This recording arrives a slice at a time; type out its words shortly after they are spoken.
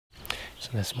So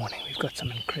this morning we've got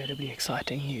some incredibly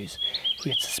exciting news.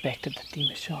 We had suspected that the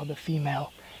Mashaba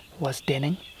female was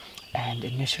denning, and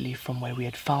initially from where we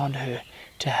had found her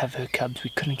to have her cubs, we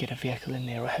couldn't get a vehicle in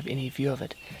there or have any view of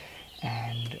it.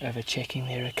 And over checking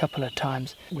there a couple of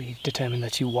times, we determined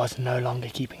that she was no longer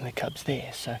keeping the cubs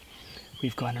there. So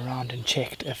we've gone around and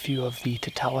checked a few of the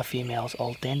Tatawa female's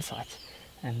old den sites.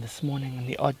 And this morning, on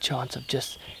the odd chance of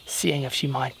just seeing if she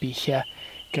might be here,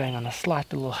 going on a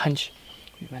slight little hunch,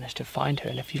 we've managed to find her.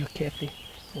 And if you look carefully,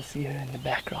 you'll see her in the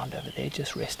background over there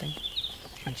just resting.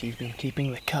 And she's been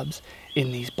keeping the cubs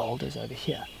in these boulders over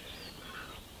here.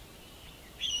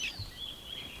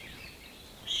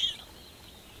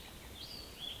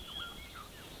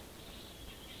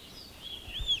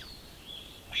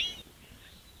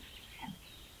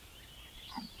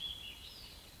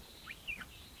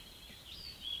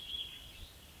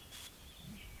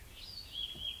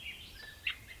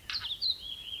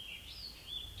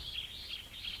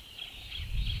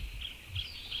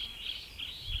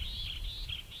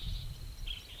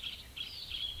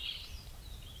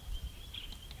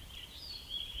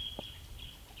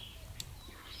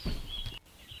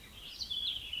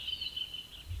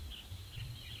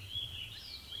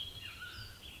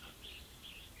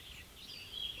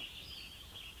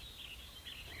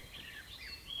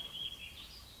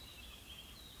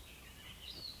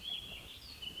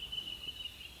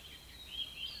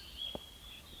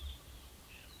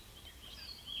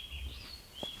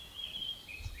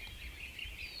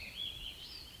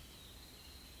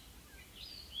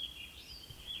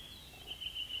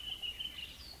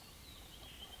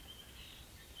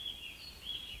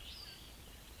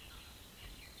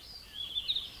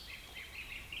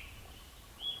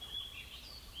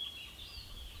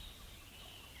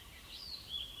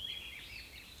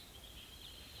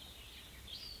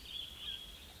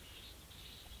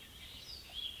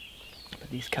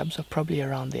 These cubs are probably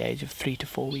around the age of 3 to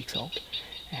 4 weeks old.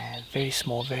 Very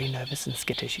small, very nervous and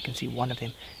skittish. You can see one of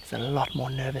them is a lot more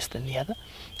nervous than the other.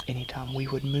 Anytime we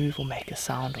would move or make a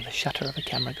sound or the shutter of a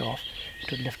camera go off,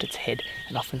 it would lift its head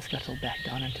and often scuttle back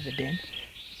down into the den.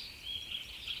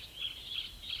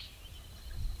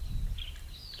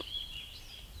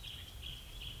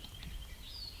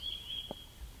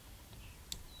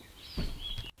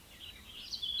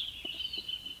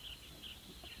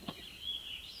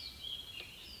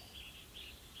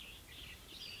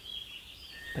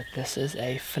 But this is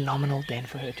a phenomenal den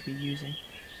for her to be using.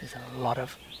 There's a lot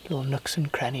of little nooks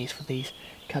and crannies for these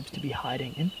cubs to be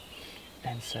hiding in.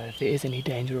 And so if there is any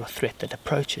danger or threat that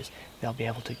approaches, they'll be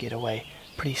able to get away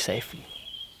pretty safely.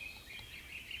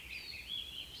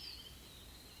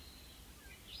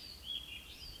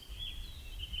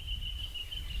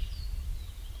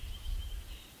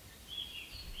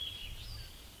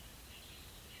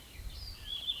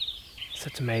 So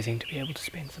it's amazing to be able to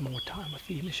spend some more time with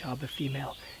the Mashaba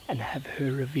female and have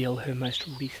her reveal her most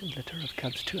recent litter of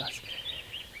cubs to us.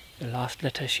 The last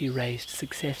litter she raised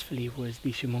successfully was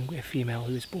the Shimungwe female,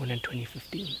 who was born in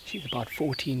 2015. She's about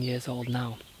 14 years old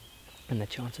now, and the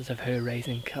chances of her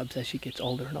raising cubs as she gets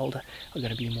older and older are going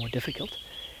to be more difficult.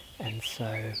 And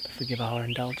so, forgive our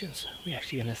indulgence, we're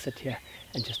actually going to sit here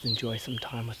and just enjoy some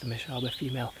time with the Mashaba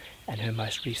female and her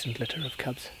most recent litter of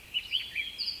cubs.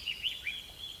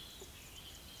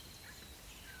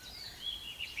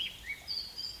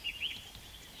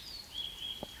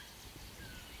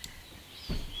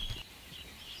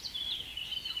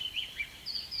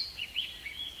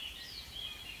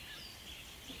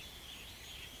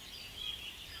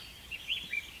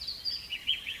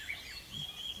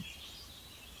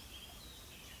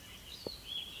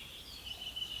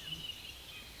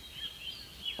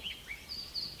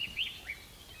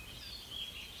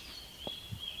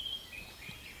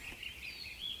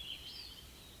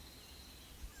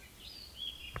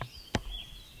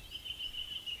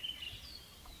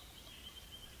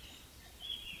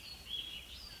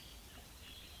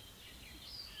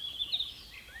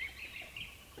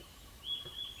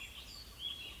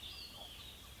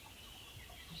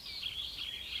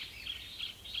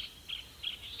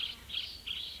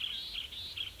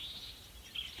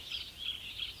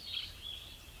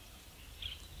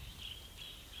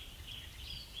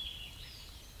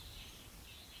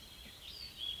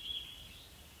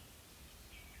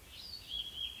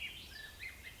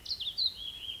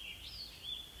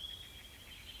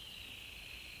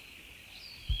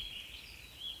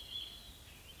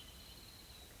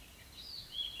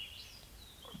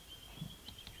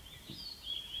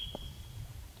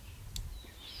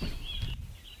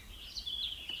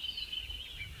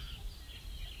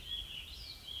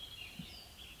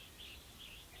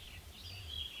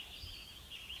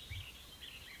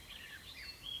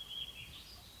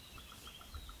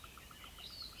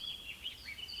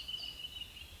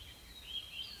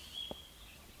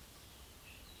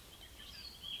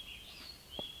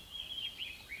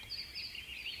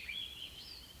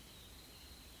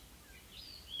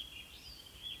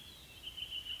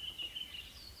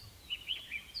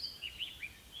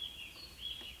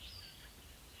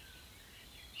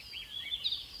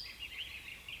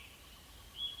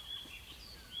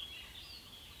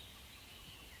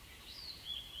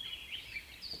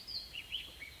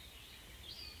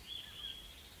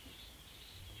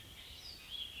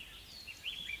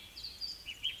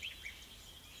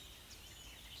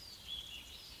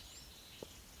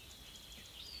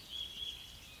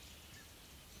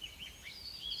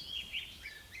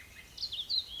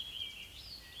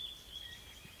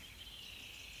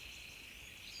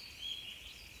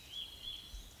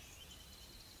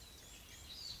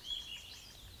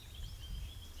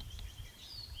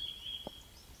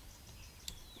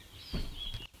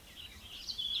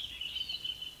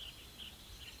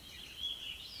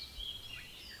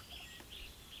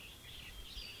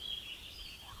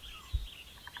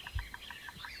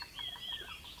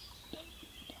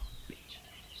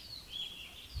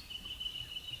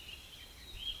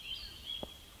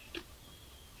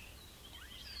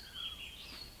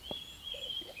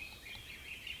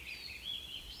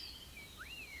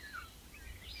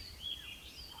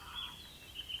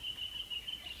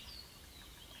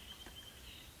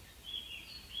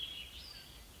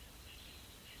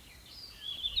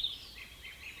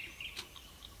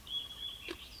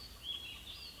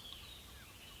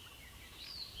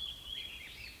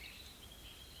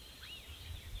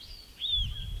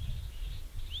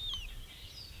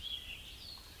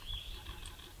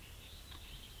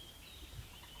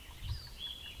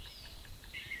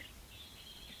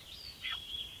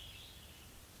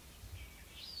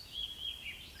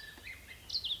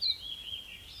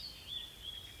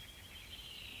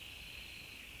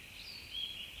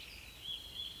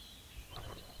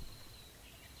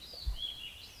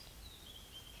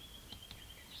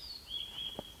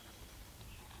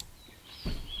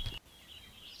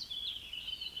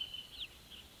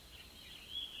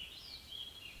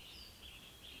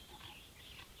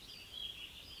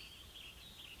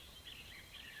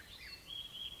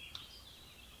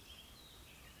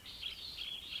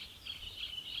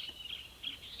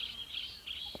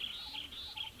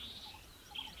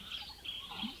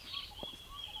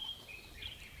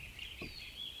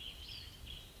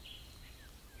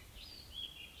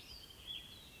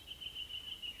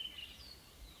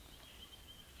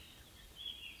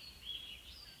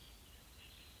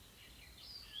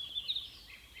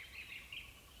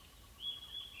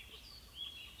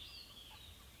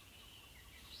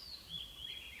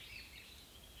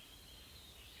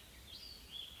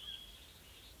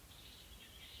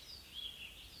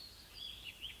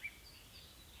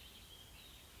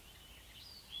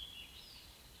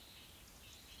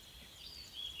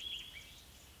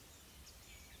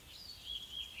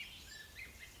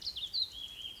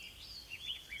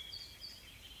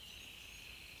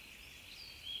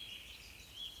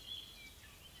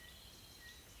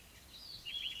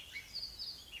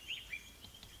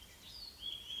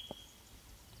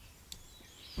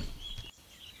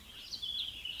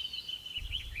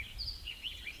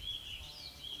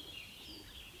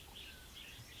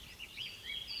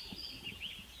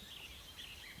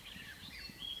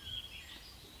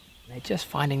 They're just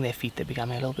finding their feet. They're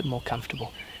becoming a little bit more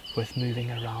comfortable with moving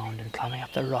around and climbing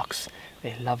up the rocks.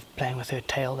 They love playing with her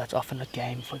tail. That's often a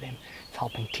game for them. It's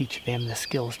helping teach them the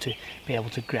skills to be able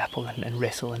to grapple and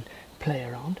wrestle and play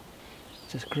around.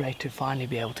 It's just great to finally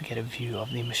be able to get a view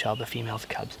of the Mashaba female's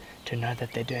cubs, to know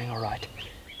that they're doing alright.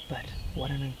 But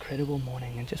what an incredible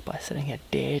morning, and just by sitting here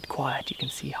dead quiet you can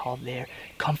see how their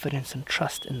confidence and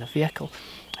trust in the vehicle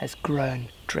has grown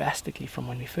drastically from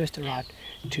when we first arrived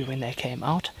to when they came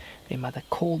out. Their mother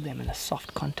called them in a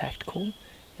soft contact call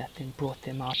that then brought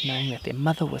them out, knowing that their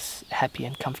mother was happy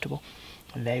and comfortable,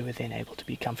 and they were then able to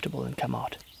be comfortable and come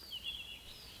out.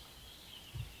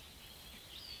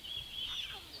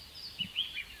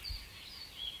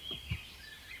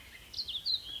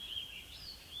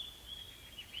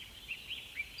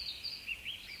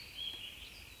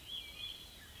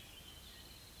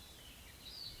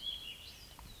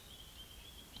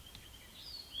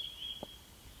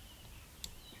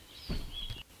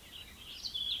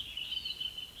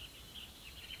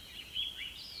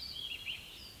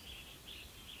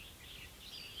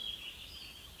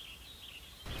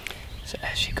 So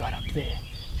as she got up there,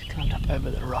 she climbed up over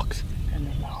the rocks and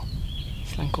then now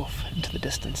slunk off into the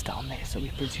distance down there. So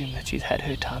we presume that she's had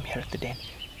her time here at the den.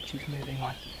 She's moving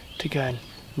on to go and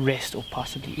rest or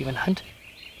possibly even hunt.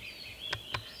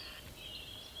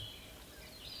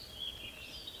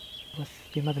 With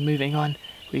your mother moving on,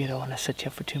 we don't want to sit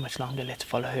here for too much longer. Let's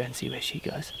follow her and see where she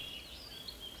goes.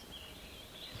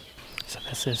 So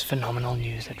this is phenomenal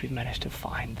news that we've managed to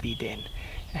find the den,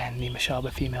 and the Mashaba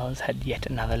female has had yet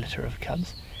another litter of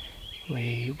cubs.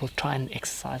 We will try and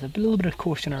exercise a little bit of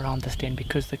caution around this den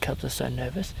because the cubs are so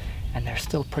nervous and they're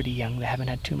still pretty young. They haven't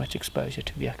had too much exposure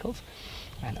to vehicles,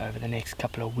 and over the next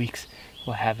couple of weeks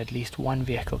we'll have at least one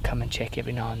vehicle come and check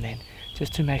every now and then,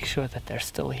 just to make sure that they're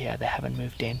still here, they haven't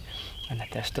moved in, and that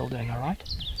they're still doing alright.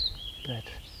 But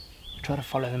we try to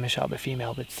follow the Mashaba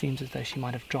female, but it seems as though she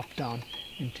might have dropped down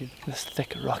into this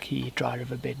thick rocky dry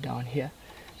river bed down here,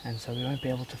 and so we won't be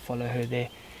able to follow her there.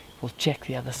 We'll check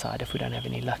the other side. If we don't have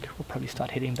any luck, we'll probably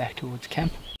start heading back towards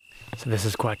camp. So this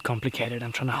is quite complicated.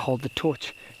 I'm trying to hold the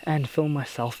torch and film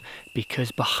myself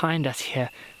because behind us here,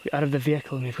 we're out of the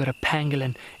vehicle and we've got a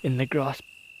pangolin in the grass.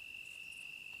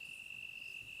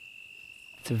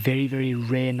 It's a very, very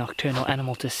rare nocturnal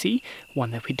animal to see,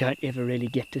 one that we don't ever really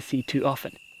get to see too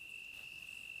often.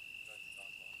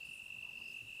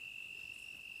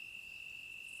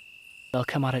 They'll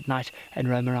come out at night and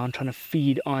roam around trying to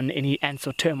feed on any ants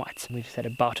or termites. We've just had a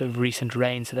bout of recent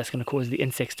rain, so that's going to cause the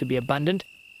insects to be abundant.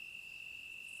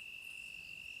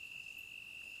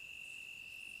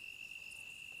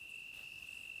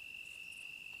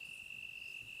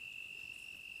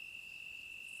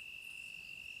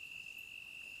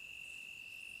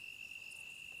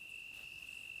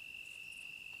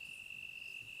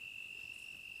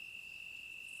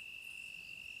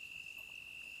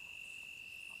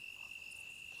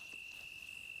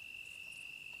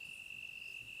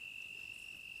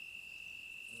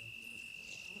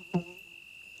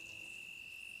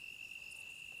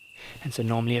 And so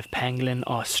normally if pangolin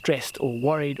are stressed or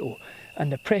worried or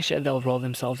under pressure, they'll roll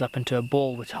themselves up into a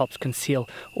ball, which helps conceal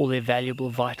all their valuable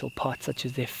vital parts such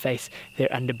as their face, their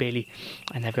underbelly,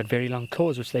 and they've got very long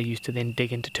claws which they use to then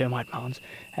dig into termite mounds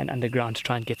and underground to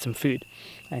try and get some food.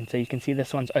 And so you can see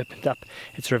this one's opened up,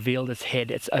 it's revealed its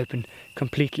head, it's open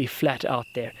completely flat out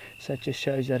there, so it just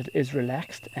shows that it is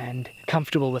relaxed and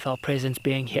comfortable with our presence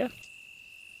being here.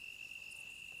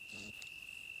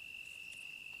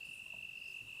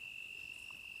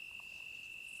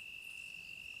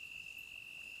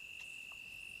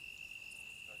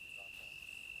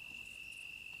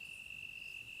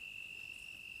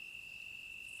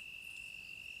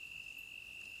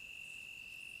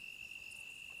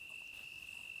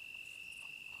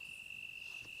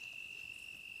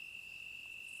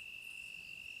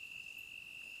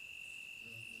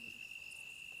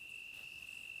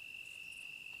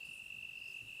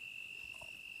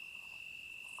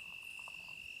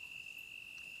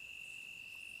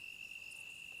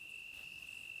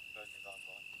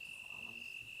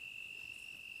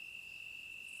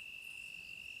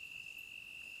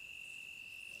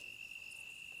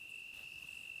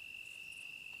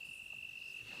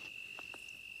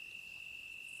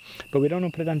 But we don't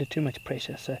want to put it under too much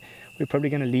pressure, so we're probably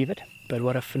going to leave it. But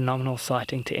what a phenomenal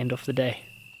sighting to end off the day.